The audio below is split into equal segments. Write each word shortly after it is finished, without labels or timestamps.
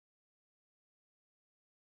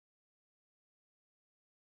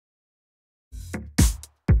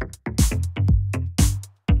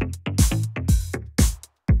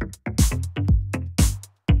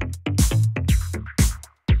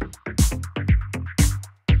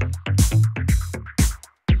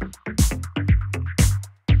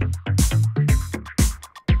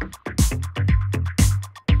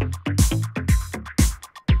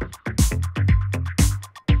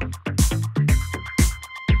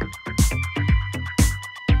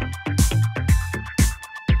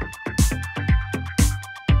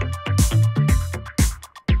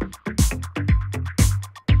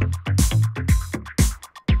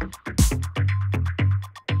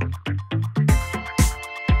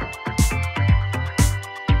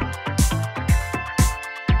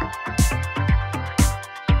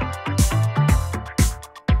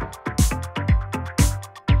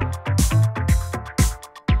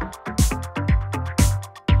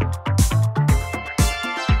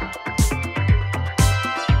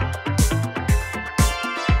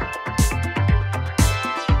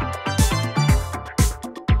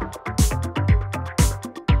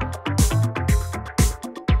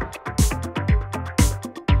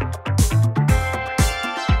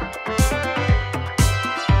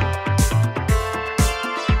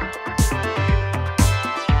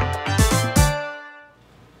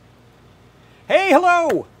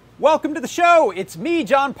hello! Welcome to the show. It's me,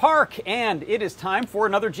 John Park, and it is time for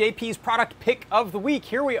another JP's product pick of the week.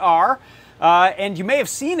 Here we are, and you may have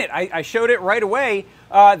seen it. I showed it right away.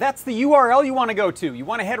 That's the URL you want to go to. You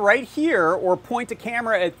want to head right here or point a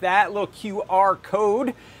camera at that little QR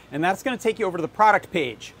code, and that's going to take you over to the product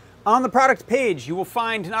page. On the product page, you will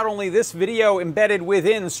find not only this video embedded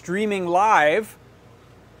within streaming live,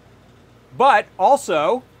 but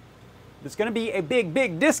also there's going to be a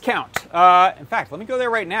big discount. In fact, let me go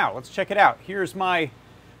there right now. Let's check it out. Here's my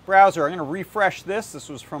browser. I'm going to refresh this. This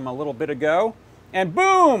was from a little bit ago. And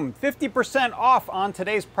boom, 50% off on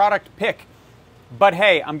today's product pick. But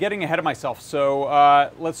hey, I'm getting ahead of myself.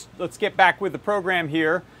 So let's get back with the program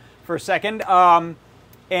here for a second.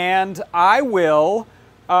 And I will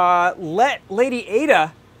let Lady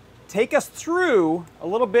Ada take us through a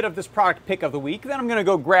little bit of this product pick of the week. Then I'm going to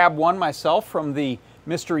go grab one myself from the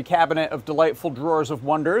mystery cabinet of delightful drawers of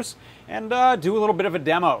wonders and do a little bit of a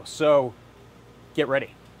demo. So get ready.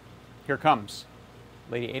 Here comes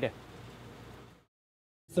Lady Ada.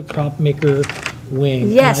 The prop maker wing.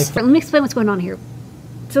 Yes, let me explain what's going on here.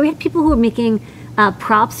 So we had people who were making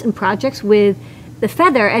props and projects with the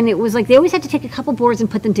feather, and it was like they always had to take a couple boards and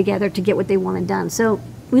put them together to get what they wanted done. So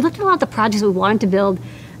we looked at a lot of the projects we wanted to build.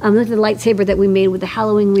 We looked at the lightsaber that we made with the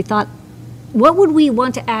Halloween. We thought, what would we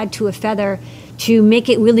want to add to a feather to make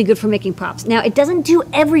it really good for making props? Now, it doesn't do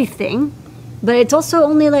everything, but it's also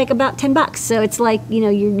only like about $10. So it's like, you know,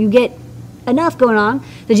 you get enough going on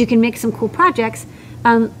that you can make some cool projects,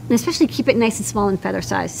 and especially keep it nice and small in feather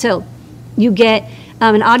size. So you get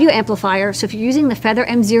an audio amplifier. So if you're using the Feather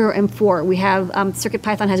M0 or M4, we have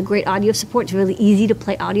CircuitPython has great audio support. It's really easy to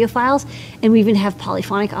play audio files. And we even have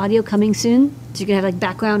polyphonic audio coming soon. So you can have like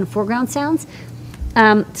background and foreground sounds.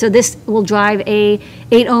 So this will drive a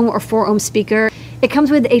 8 ohm or 4 ohm speaker. It comes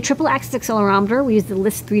with a triple axis accelerometer. We use the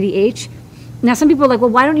LIST 3DH. Now some people are like, well,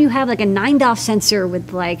 why don't you have like a 9DOF sensor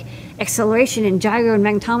with like acceleration and gyro and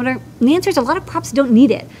magnetometer? And the answer is a lot of props don't need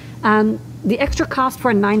it. The extra cost for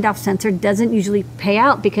a 9DOF sensor doesn't usually pay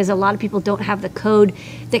out because a lot of people don't have the code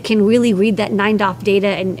that can really read that 9DOF data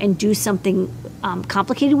and do something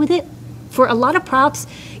complicated with it. For a lot of props,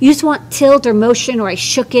 you just want tilt or motion, or I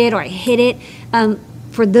shook it, or I hit it.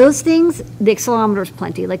 For those things, the accelerometer is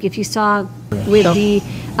plenty. Like if you saw with the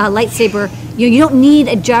lightsaber, you don't need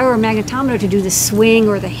a gyro or magnetometer to do the swing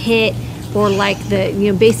or the hit or like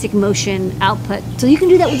the basic motion output. So you can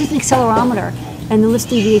do that with just an accelerometer. And the LIST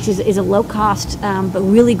 3DH is a low cost but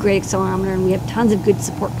really great accelerometer, and we have tons of good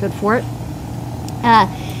support code for it.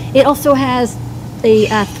 It also has a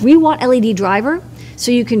 3-watt LED driver. So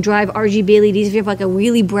you can drive RGB LEDs if you have like a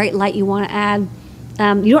really bright light you want to add.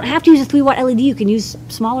 You don't have to use a 3-watt LED. You can use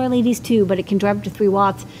smaller LEDs too, but it can drive up to 3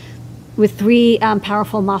 watts with 3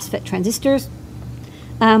 powerful MOSFET transistors.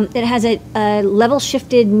 It has a level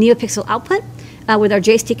shifted NeoPixel output with our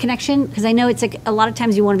joystick connection, because I know it's like a lot of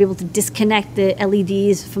times you want to be able to disconnect the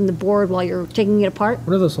LEDs from the board while you're taking it apart.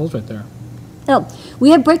 What are those holes right there? Oh, we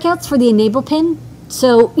have breakouts for the enable pin.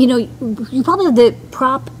 So, you probably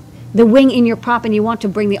have the wing in your prop and you want to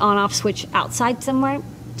bring the on-off switch outside somewhere.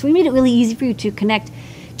 So we made it really easy for you to connect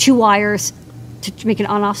 2 wires to make an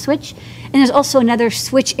on-off switch. And there's also another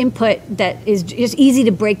switch input that is just easy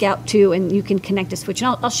to break out to, and you can connect a switch.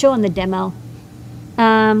 And I'll show on the demo.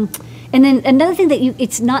 And then another thing that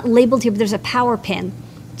it's not labeled here, but there's a power pin.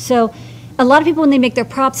 So a lot of people, when they make their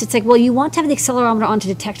props, it's like, well, you want to have the accelerometer on to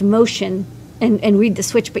detect motion and read the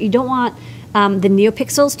switch, but you don't want the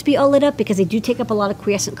NeoPixels to be all lit up because they do take up a lot of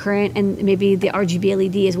quiescent current and maybe the RGB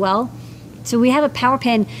LED as well. So we have a power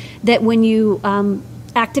pin that when you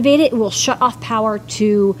activate it, it will shut off power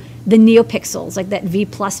to the NeoPixels, like that V+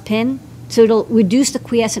 pin. So it'll reduce the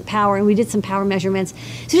quiescent power, and we did some power measurements.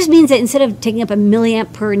 So it just means that instead of taking up a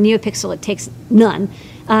milliamp per NeoPixel, it takes none.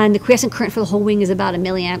 And the quiescent current for the whole wing is about a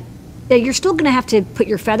milliamp. You're still going to have to put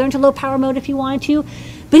your feather into low power mode if you wanted to,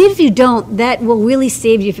 but even if you don't, that will really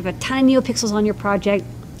save you. If you have a ton of NeoPixels on your project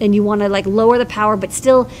and you want to like lower the power but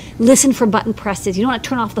still listen for button presses, you don't want to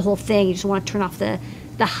turn off the whole thing, you just want to turn off the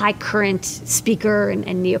high current speaker and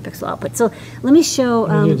NeoPixel output. So let me show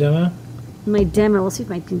my demo. Let's see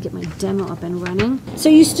if I can get my demo up and running. So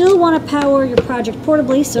you still want to power your project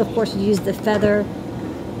portably, so of course you use the Feather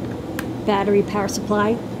battery power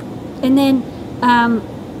supply. And then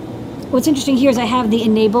what's interesting here is I have the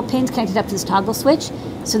enable pins connected up to this toggle switch.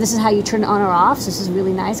 So this is how you turn it on or off. So this is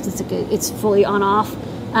really nice because it's fully on off,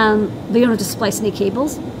 but you don't have to splice any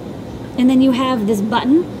cables. And then you have this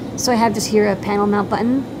button. So I have just here a panel mount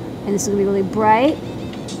button, and this is going to be really bright.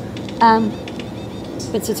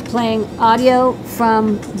 But so it's playing audio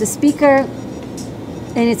from the speaker,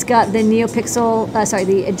 and it's got the NeoPixel,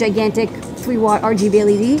 the gigantic 3-watt RGB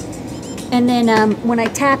LED. And then when I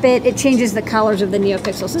tap it, it changes the colors of the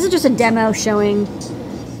NeoPixel. So this is just a demo showing,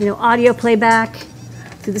 you know, audio playback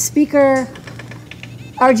through the speaker,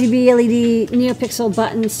 RGB LED, NeoPixel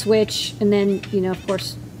button switch, and then, you know, of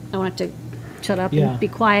course, I want it to shut up and be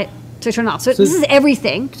quiet to turn off. So this is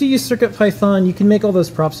everything. To use CircuitPython, you can make all those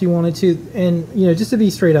props you wanted to. And, you know, just to be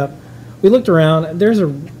straight up, we looked around. There's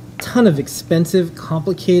a ton of expensive,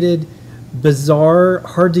 complicated, bizarre,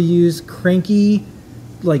 hard to use, cranky,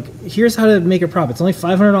 like, here's how to make a prop. It's only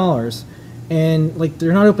 $500. And, like,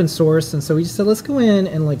 they're not open source. And so we just said, let's go in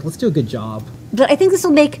and, like, let's do a good job. But I think this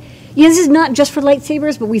will make, you know, this is not just for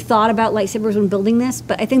lightsabers, but we thought about lightsabers when building this.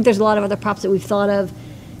 But I think there's a lot of other props that we've thought of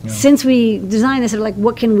since we designed this. Like,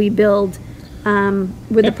 what can we build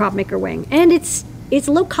with the prop maker wing? And it's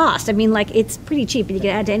low cost. I mean, like, it's pretty cheap, and you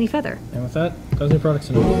can add to any feather. And with that, those are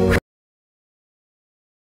products in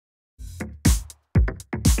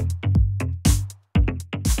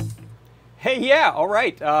Hey, yeah, all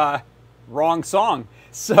right. Wrong song.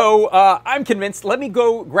 So I'm convinced. Let me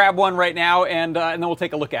go grab one right now, and then we'll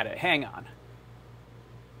take a look at it. Hang on.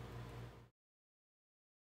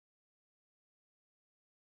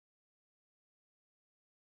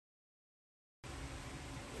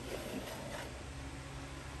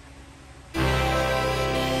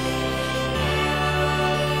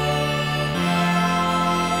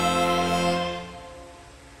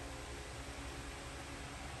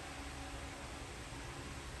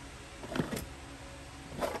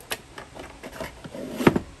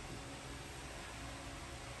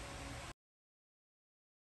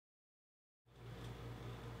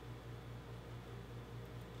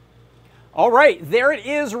 All right, there it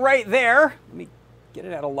is right there. Let me get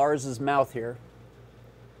it out of Lars's mouth here.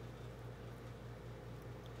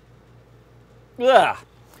 Ugh.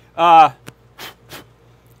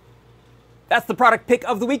 That's the product pick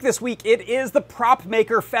of the week this week. It is the Prop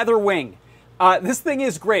Maker Featherwing. This thing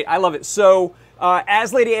is great. I love it. So,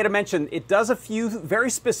 as Lady Ada mentioned, it does a few very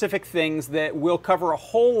specific things that will cover a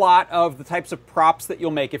whole lot of the types of props that you'll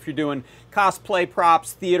make if you're doing cosplay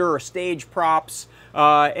props, theater or stage props,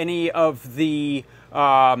 any of the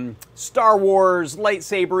Star Wars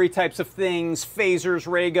lightsaber-y types of things, phasers,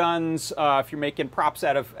 ray guns, if you're making props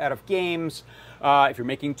out of games, if you're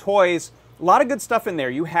making toys. A lot of good stuff in there.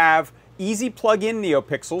 You have easy plug-in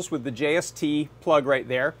NeoPixels with the JST plug right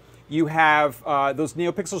there. You have those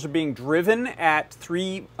NeoPixels are being driven at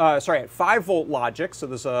 5-volt logic. So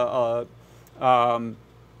there's a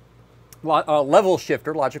level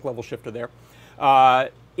shifter, logic level shifter there.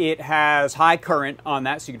 It has high current on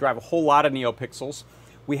that, so you can drive a whole lot of NeoPixels.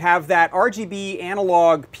 We have that RGB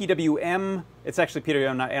analog PWM. It's actually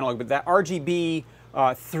PWM, not analog, but that RGB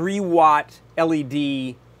 3-watt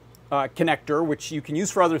LED connector, which you can use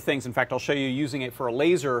for other things. In fact, I'll show you using it for a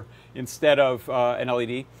laser instead of an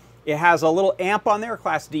LED. It has a little amp on there,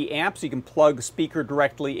 Class D amp, so you can plug a speaker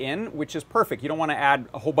directly in, which is perfect. You don't want to add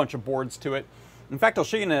a whole bunch of boards to it. In fact, I'll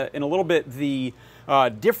show you in a little bit the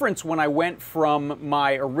difference when I went from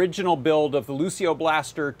my original build of the Lucio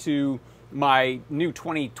Blaster to my new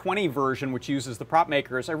 2020 version, which uses the prop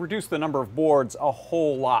makers. I reduced the number of boards a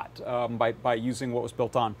whole lot by using what was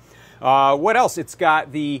built on. What else? It's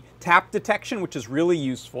got the tap detection, which is really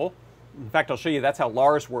useful. In fact, I'll show you that's how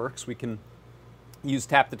Lars works. We can use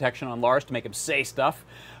tap detection on Lars to make him say stuff.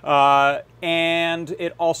 And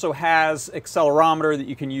it also has accelerometer that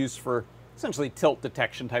you can use for essentially tilt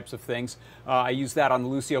detection types of things. I use that on the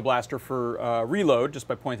Lucio Blaster for reload just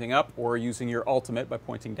by pointing up, or using your ultimate by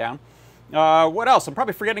pointing down. What else? I'm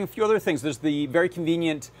probably forgetting a few other things. There's the very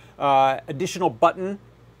convenient additional button.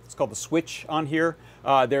 It's called the switch on here.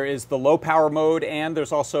 There is the low power mode, and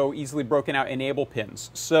there's also easily broken out enable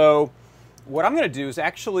pins. So what I'm going to do is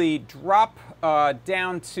actually drop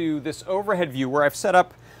down to this overhead view where I've set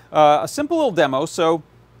up a simple little demo. So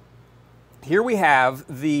here we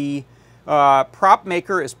have the prop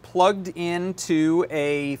maker is plugged into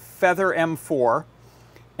a Feather M4,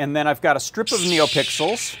 and then I've got a strip of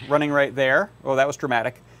NeoPixels running right there. Oh, that was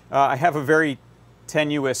dramatic. I have a very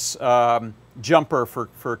tenuous jumper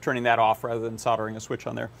for turning that off rather than soldering a switch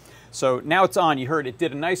on there. So now it's on. You heard it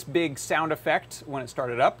did a nice big sound effect when it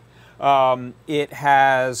started up. It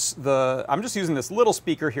has I'm just using this little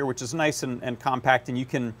speaker here, which is nice and compact, and you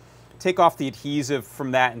can take off the adhesive from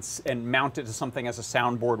that and mount it to something as a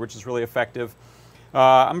soundboard, which is really effective.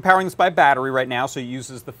 I'm powering this by battery right now, so it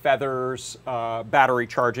uses the Feather's battery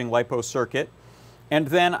charging LiPo circuit. And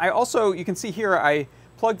then I also, you can see here, I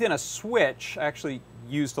plugged in a switch. I actually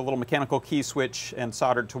used a little mechanical key switch and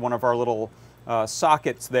soldered to one of our little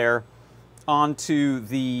sockets there onto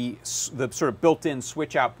the sort of built-in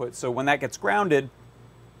switch output. So when that gets grounded,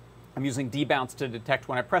 I'm using debounce to detect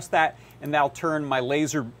when I press that, and that'll turn my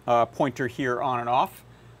laser pointer here on and off.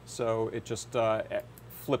 So it just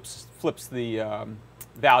flips the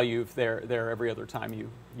value there every other time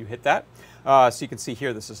you hit that. So you can see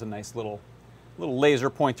here, this is a nice little laser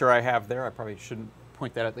pointer I have there. I probably shouldn't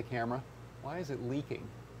point that at the camera. Why is it leaking?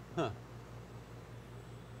 Huh.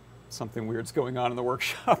 Something weird's going on in the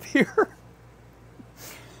workshop here.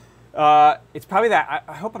 It's probably that.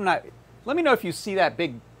 I hope I'm not. Let me know if you see that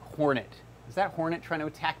big hornet. Is that hornet trying to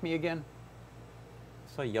attack me again?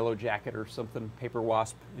 I saw a yellow jacket or something, paper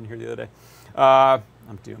wasp, in here the other day.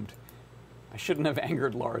 I'm doomed. I shouldn't have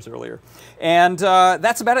angered Lars earlier. And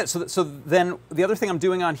that's about it. So then the other thing I'm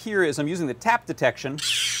doing on here is I'm using the tap detection.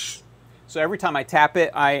 So every time I tap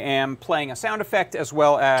it, I am playing a sound effect as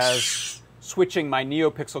well as switching my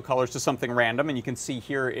NeoPixel colors to something random. And you can see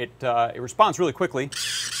here it responds really quickly,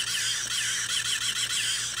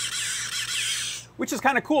 which is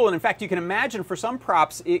kind of cool. And in fact, you can imagine for some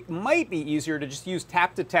props, it might be easier to just use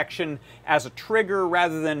tap detection as a trigger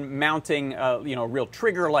rather than mounting a real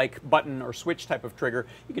trigger-like button or switch type of trigger.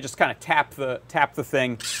 You could just kind of tap the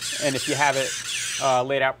thing, and if you have it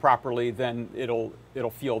laid out properly, then it'll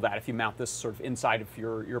feel that if you mount this sort of inside of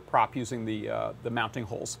your prop using the mounting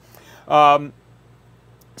holes.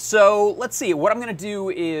 So let's see. What I'm going to do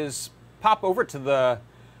is pop over to the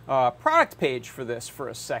product page for this for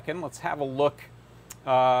a second. Let's have a look.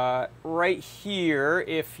 Right here,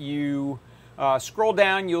 if you scroll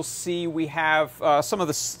down, you'll see we have some of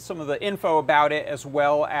the info about it, as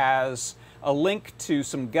well as a link to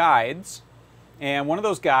some guides. And one of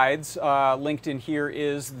those guides linked in here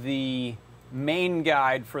is the main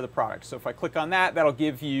guide for the product. So if I click on that, that'll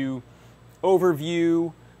give you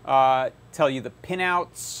overview, tell you the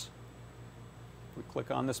pinouts. We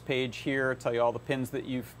click on this page here, tell you all the pins that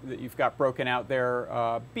you've got broken out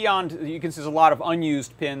there. Beyond, you can see there's a lot of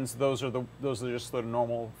unused pins. Those are just the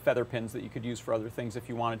normal feather pins that you could use for other things if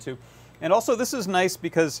you wanted to. And also, this is nice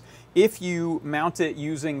because if you mount it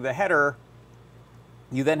using the header,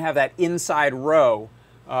 you then have that inside row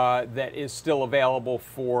that is still available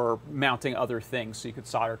for mounting other things. So you could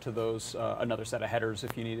solder to those another set of headers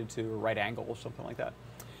if you needed to, or right angle or something like that.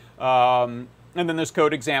 And then there's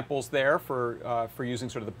code examples there for using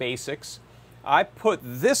sort of the basics. I put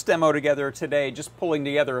this demo together today, just pulling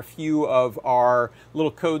together a few of our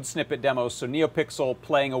little code snippet demos. So NeoPixel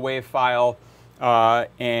playing a WAV file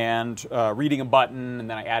and reading a button, and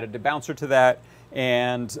then I added a bouncer to that.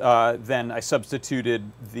 And then I substituted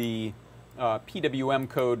the PWM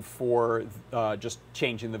code for just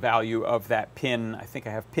changing the value of that pin. I think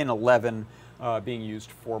I have pin 11 being used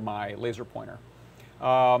for my laser pointer.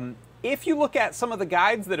 If you look at some of the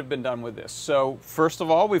guides that have been done with this, so first of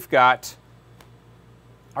all, we've got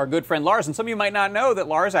our good friend Lars, and some of you might not know that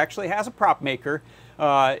Lars actually has a prop maker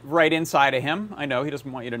right inside of him. I know he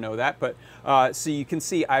doesn't want you to know that, but so you can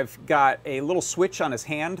see I've got a little switch on his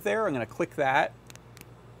hand there. I'm going to click that,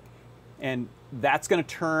 and that's going to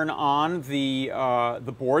turn on the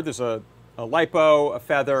board. There's a LiPo, a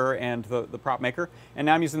feather, and the prop maker. And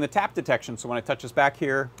now I'm using the tap detection, so when I touch his back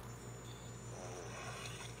here,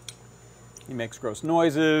 he makes gross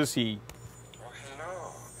noises. Oh,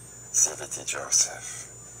 hello, CVT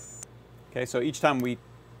Joseph. Okay, so each time we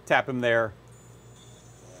tap him there,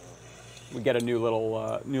 we get a new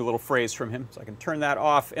little phrase from him. So I can turn that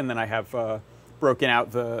off, and then I have broken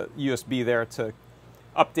out the USB there to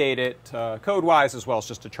update it code-wise, as well as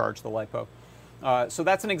just to charge the LiPo. So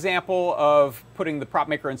that's an example of putting the prop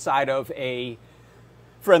maker inside of a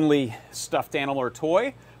friendly stuffed animal or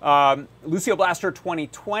toy. Lucio Blaster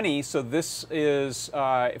 2020, so this is,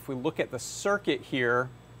 if we look at the circuit here,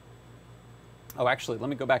 oh, actually, let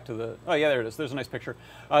me go back to the, oh yeah, there it is, there's a nice picture.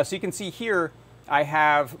 So you can see here, I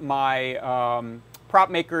have my prop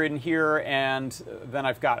maker in here, and then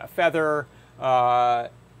I've got a feather,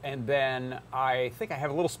 and then I think I have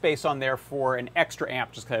a little space on there for an extra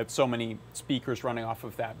amp, just because I have so many speakers running off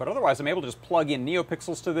of that. But otherwise, I'm able to just plug in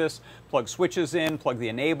NeoPixels to this, plug switches in, plug the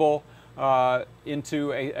enable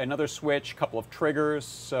into another switch, a couple of triggers.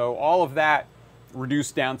 So all of that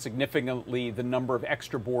reduced down significantly the number of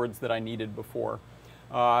extra boards that I needed before.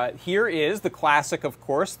 Here is the classic, of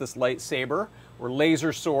course, this lightsaber, or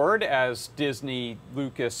laser sword, as Disney,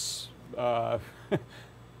 Lucas,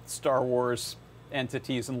 Star Wars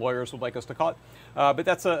entities and lawyers would like us to call it. But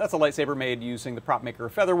that's a lightsaber made using the prop maker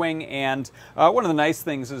Featherwing, and one of the nice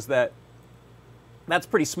things is that that's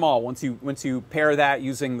pretty small. Once you pair that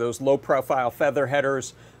using those low-profile feather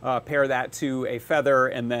headers, pair that to a feather,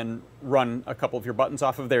 and then run a couple of your buttons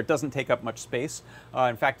off of there, it doesn't take up much space.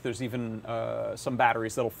 In fact, there's even some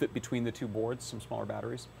batteries that'll fit between the two boards, some smaller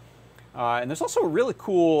batteries. And there's also a really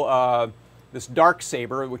cool, this Dark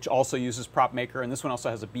Saber, which also uses PropMaker, and this one also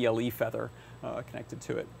has a BLE feather connected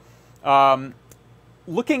to it.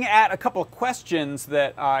 Looking at a couple of questions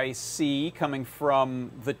that I see coming from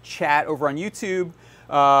the chat over on YouTube,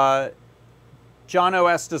 John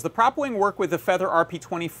OS, does the prop wing work with the Feather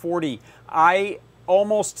RP2040? I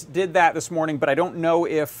almost did that this morning, but I don't know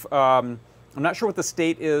if, I'm not sure what the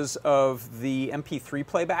state is of the MP3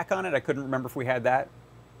 playback on it. I couldn't remember if we had that.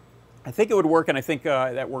 I think it would work, and I think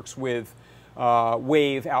that works with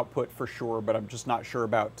wave output for sure, but I'm just not sure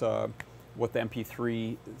about what the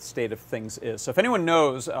MP3 state of things is. So if anyone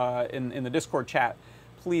knows in the Discord chat,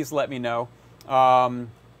 please let me know.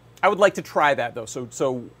 I would like to try that though.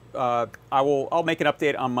 So I'll make an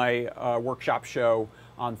update on my workshop show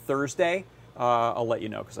on Thursday. I'll let you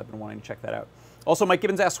know because I've been wanting to check that out. Also, Mike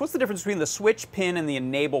Gibbons asks, what's the difference between the switch pin and the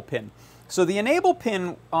enable pin? So the enable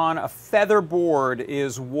pin on a Feather board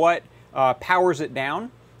is what powers it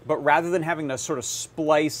down. But rather than having to sort of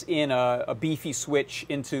splice in a beefy switch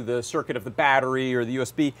into the circuit of the battery or the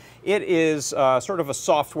USB, it is sort of a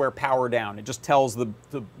software power down. It just tells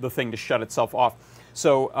the thing to shut itself off.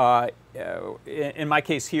 So in my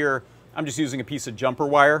case here, I'm just using a piece of jumper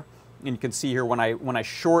wire. And you can see here when I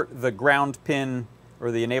short the ground pin or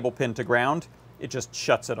the enable pin to ground, it just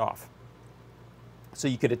shuts it off. So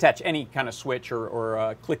you could attach any kind of switch or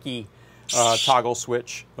a clicky toggle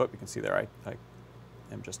switch. Oh, you can see there,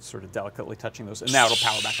 I'm just sort of delicately touching those, and now it'll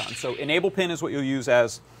power back on. So enable pin is what you'll use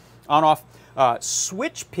as on-off.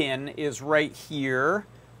 Switch pin is right here.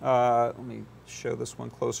 Let me show this one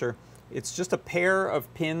closer. It's just a pair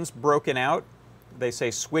of pins broken out. They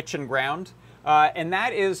say switch and ground. And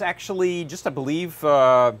that is actually just, I believe,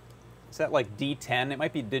 is that like D10? It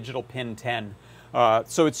might be digital pin 10.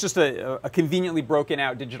 So it's just a conveniently broken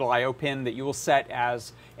out digital I/O pin that you will set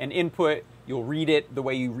as an input. You'll read it the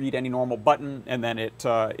way you read any normal button, and then it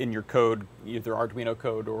in your code, either Arduino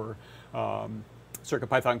code or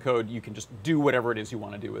CircuitPython code, you can just do whatever it is you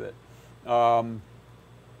want to do with it.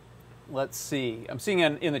 Let's see. I'm seeing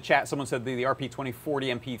in the chat someone said the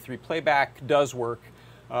RP2040 MP3 playback does work,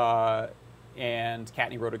 and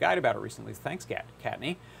Kattni wrote a guide about it recently. Thanks,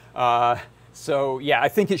 Kattni. So yeah, I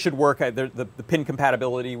think it should work. The pin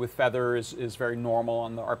compatibility with Feather is very normal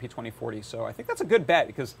on the RP2040, so I think that's a good bet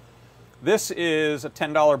because this is a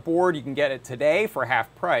 $10 board. You can get it today for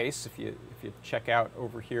half price if you check out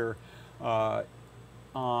over here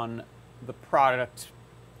on the product.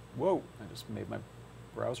 Whoa! I just made my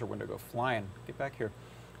browser window go flying. Get back here.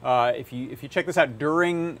 If you check this out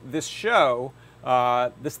during this show,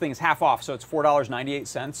 this thing's half off, so it's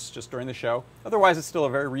 $4.98 just during the show. Otherwise, it's still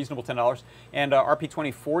a very reasonable $10. And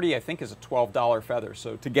RP2040, I think, is a $12 Feather.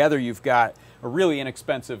 So together, you've got a really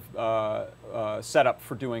inexpensive setup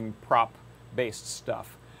for doing prop-based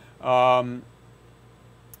stuff. What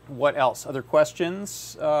else? Other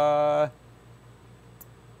questions?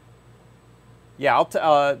 Yeah,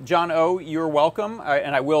 John O, you're welcome,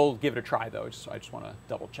 and I will give it a try though. I just want to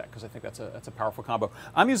double check because I think that's a powerful combo.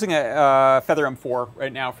 I'm using a Feather M4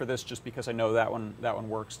 right now for this just because I know that one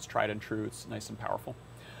works. It's tried and true. It's nice and powerful.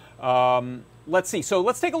 Let's see. So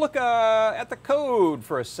let's take a look at the code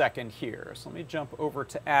for a second here. So let me jump over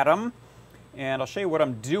to Adam, and I'll show you what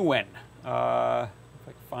I'm doing. If I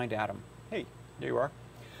can find Adam. Hey, there you are.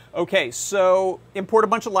 Okay, so import a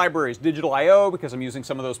bunch of libraries. Digital I/O because I'm using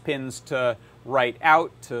some of those pins to write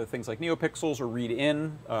out to things like NeoPixels or read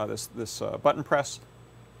in this button press.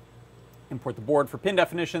 Import the board for pin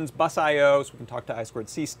definitions, bus I/O, so we can talk to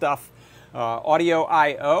I2C stuff. Audio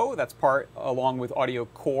I/O, that's part along with audio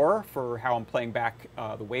core for how I'm playing back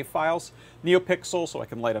the wave files. NeoPixel, so I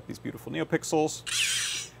can light up these beautiful NeoPixels.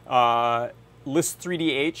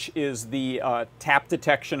 List3DH is the tap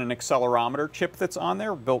detection and accelerometer chip that's on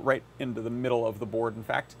there, built right into the middle of the board, in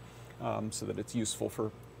fact, so that it's useful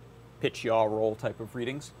for pitch, yaw, roll type of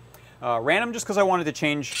readings. Random, just because I wanted to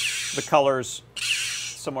change the colors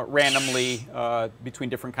somewhat randomly between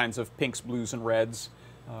different kinds of pinks, blues, and reds.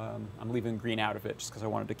 I'm leaving green out of it just because I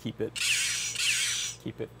wanted to keep it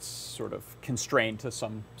sort of constrained to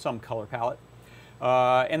some color palette.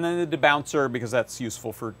 And then the debouncer, because that's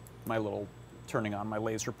useful for my little turning on my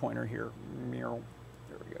laser pointer here. There we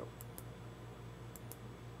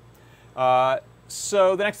go.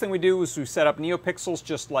 So the next thing we do is we set up NeoPixels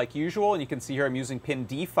just like usual, and you can see here I'm using pin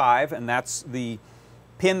D5, and that's the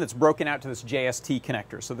pin that's broken out to this JST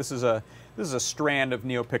connector. So this is a strand of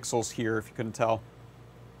NeoPixels here, if you couldn't tell,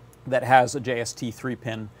 that has a JST3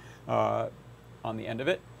 pin on the end of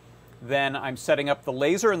it. Then I'm setting up the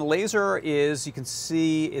laser, and the laser is, you can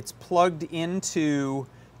see, it's plugged into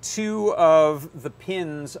two of the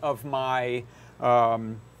pins of my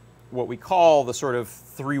what we call the sort of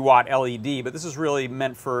 3-watt LED, but this is really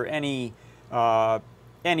meant for any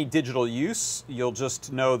digital use. You'll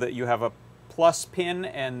just know that you have a plus pin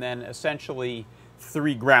and then essentially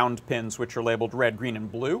 3 ground pins, which are labeled red, green,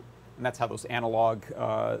 and blue. And that's how those analog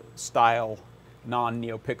style,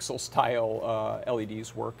 non-NeoPixel style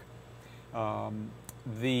LEDs work.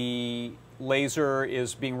 The laser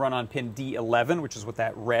is being run on pin D11, which is what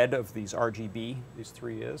that red of these RGB, these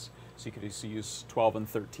 3 is. So you could use 12 and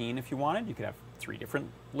 13 if you wanted. You could have 3 different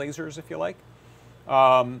lasers if you like.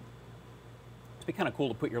 It'd be kind of cool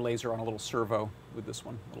to put your laser on a little servo with this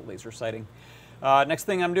one, little laser sighting. Next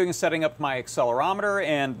thing I'm doing is setting up my accelerometer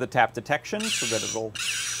and the tap detection so that it'll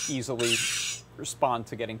easily respond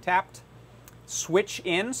to getting tapped. Switch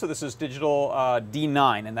in, so this is digital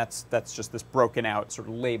D9, and that's just this broken out, sort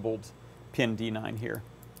of labeled pin D9 here.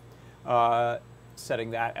 Setting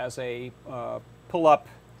that as a pull-up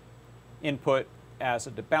input as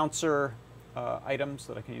a debouncer item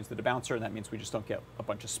so that I can use the debouncer, and that means we just don't get a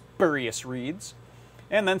bunch of spurious reads.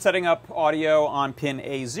 And then setting up audio on pin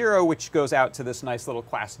A0, which goes out to this nice little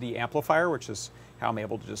Class D amplifier, which is how I'm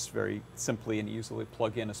able to just very simply and easily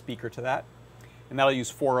plug in a speaker to that. And that'll use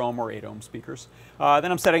 4 ohm or 8 ohm speakers.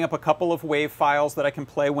 Then I'm setting up a couple of wave files that I can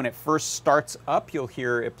play. When it first starts up, you'll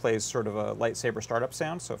hear it plays sort of a lightsaber startup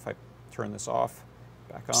sound. So if I turn this off,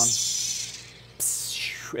 back on,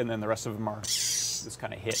 and then the rest of them are this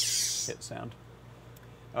kind of hit sound.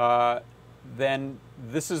 Then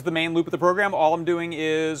this is the main loop of the program. All I'm doing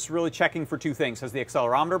is really checking for 2 things. Has the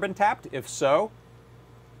accelerometer been tapped? If so,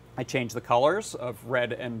 I change the colors of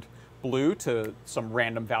red and blue to some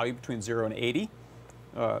random value between 0 and 80.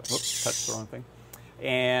 Oops, touched the wrong thing.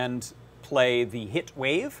 And play the hit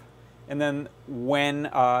wave. And then then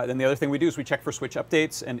the other thing we do is we check for switch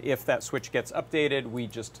updates. And if that switch gets updated, we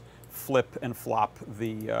just flip and flop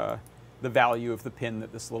the value of the pin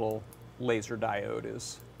that this little laser diode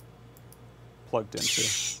is plugged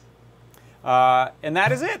into. And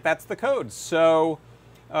that is it. That's the code. So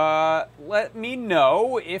let me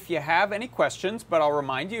know if you have any questions, but I'll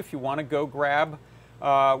remind you, if you want to go grab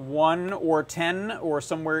 1 or 10 or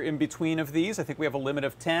somewhere in between of these, I think we have a limit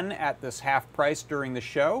of 10 at this half price during the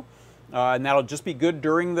show. And that'll just be good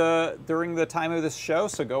during the time of this show,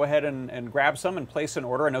 so go ahead and grab some and place an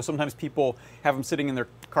order. I know sometimes people have them sitting in their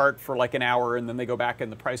cart for like an hour and then they go back and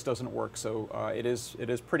the price doesn't work, so it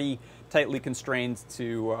is pretty tightly constrained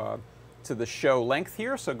to the show length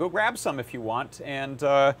here, so go grab some if you want. And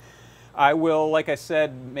I will, like I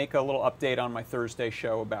said, make a little update on my Thursday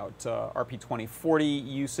show about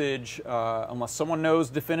RP2040 usage, unless someone knows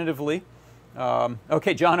definitively.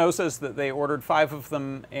 Okay, John O says that they ordered 5 of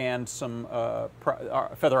them and some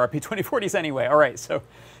Feather RP2040s anyway. All right, so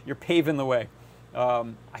you're paving the way.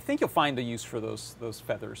 I think you'll find a use for those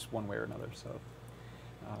feathers one way or another, so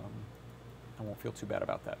I won't feel too bad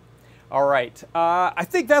about that. All right, I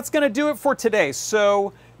think that's going to do it for today.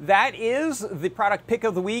 So that is the product pick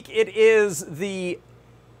of the week. It is the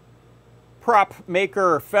Prop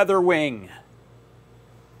Maker Featherwing.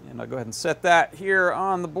 And I'll go ahead and set that here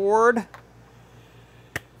on the board.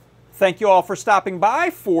 Thank you all for stopping by.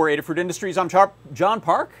 For Adafruit Industries, I'm John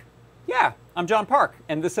Park. Yeah, I'm John Park.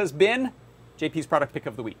 And this has been JP's Product Pick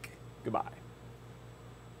of the Week. Goodbye.